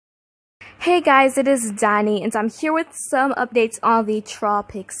Hey guys, it is Dani and I'm here with some updates on the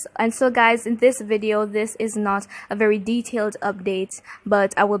tropics. And so guys, in this video, this is not a very detailed update,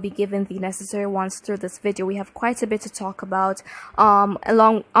 but I will be giving the necessary ones through this video. We have quite a bit to talk about,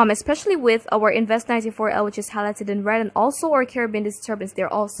 especially with our Invest 94L, which is highlighted in red, and also our Caribbean disturbance. There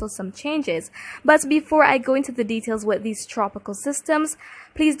are also some changes. But before I go into the details with these tropical systems,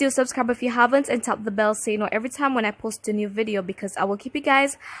 please do subscribe if you haven't and tap the bell so you know every time when I post a new video, because I will keep you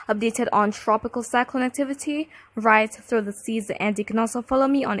guys updated on tropical cyclone activity right through the season. And you can also follow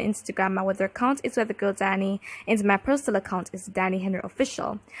me on Instagram. My weather account is weathergirl Dani and my personal account is Dani Henry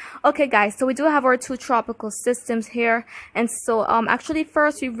Official. Okay guys, so we do have our two tropical systems here, and so actually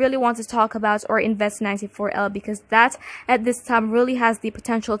first we really want to talk about our Invest 94L, because that at this time really has the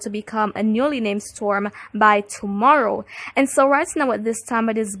potential to become a newly named storm by tomorrow. And so right now at this time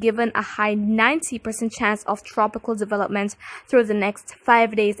it is given a high 90% chance of tropical development through the next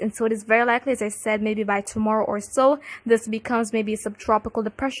 5 days, and so it is very likely, as I said, maybe by tomorrow or so this becomes maybe a subtropical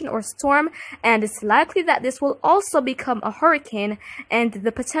depression or storm, and it's likely that this will also become a hurricane, and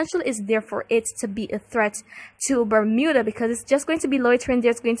the potential is there for it to be a threat to Bermuda, because it's just going to be loitering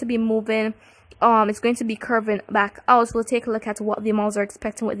there. It's going to be moving, it's going to be curving back out. So we'll take a look at what the models are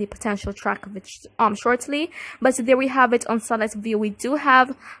expecting with the potential track of it shortly. But there we have it on satellite view. We do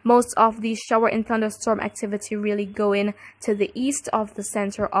have most of the shower and thunderstorm activity really going to the east of the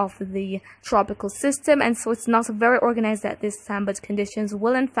center of the tropical system, and so it's not very organized at this time, but conditions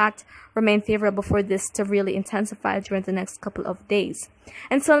will in fact remain favorable for this to really intensify during the next couple of days.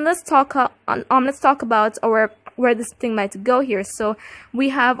 And so let's talk about where this thing might go here. So we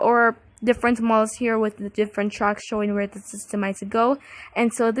have our different models here with the different tracks showing where the system might go,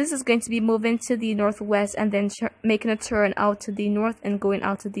 and so this is going to be moving to the northwest and then making a turn out to the north and going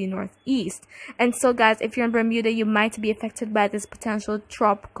out to the northeast. And so guys, if you're in Bermuda, you might be affected by this potential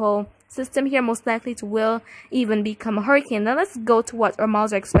tropical system here. Most likely it will even become a hurricane. Now let's go to what our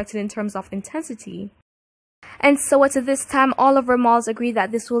models are expected in terms of intensity. And so at this time, all of our models agree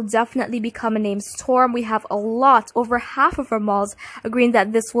that this will definitely become a named storm. We have a lot, over half of our models agreeing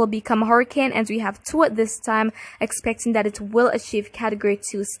that this will become a hurricane, and we have two at this time expecting that it will achieve category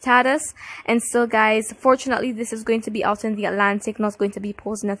 2 status. And so guys, fortunately this is going to be out in the Atlantic, not going to be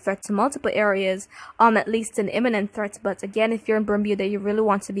posing a threat to multiple areas, at least an imminent threat. But again, if you're in Bermuda, you really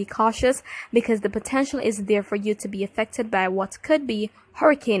want to be cautious, because the potential is there for you to be affected by what could be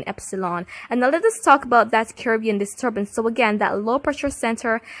Hurricane Epsilon. And now let us talk about that Caribbean disturbance. So again, that low pressure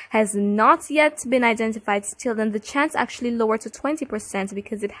center has not yet been identified still, and the chance actually lowered to 20%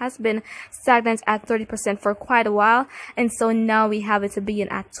 because it has been stagnant at 30% for quite a while, and so now we have it to be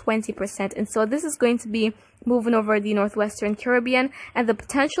at 20%. And so this is going to be moving over the northwestern Caribbean, and the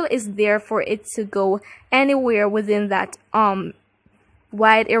potential is there for it to go anywhere within that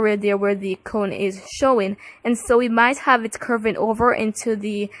wide area there where the cone is showing. And so we might have it curving over into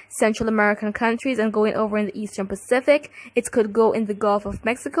the Central American countries and going over in the Eastern Pacific. It could go in the Gulf of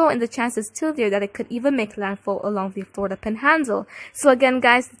Mexico, and the chance is still there that it could even make landfall along the Florida Panhandle. So again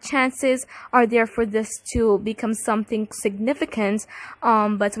guys, the chances are there for this to become something significant,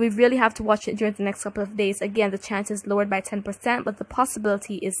 but we really have to watch it during the next couple of days. Again, the chance is lowered by 10%, but the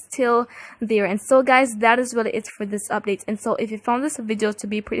possibility is still there. And so guys, that is really it for this update. And so if you found this video to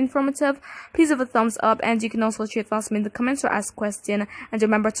be pretty informative, please give a thumbs up, and you can also share thoughts in the comments or ask questions. And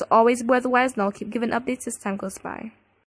remember to always be weather wise, and I'll keep giving updates as time goes by.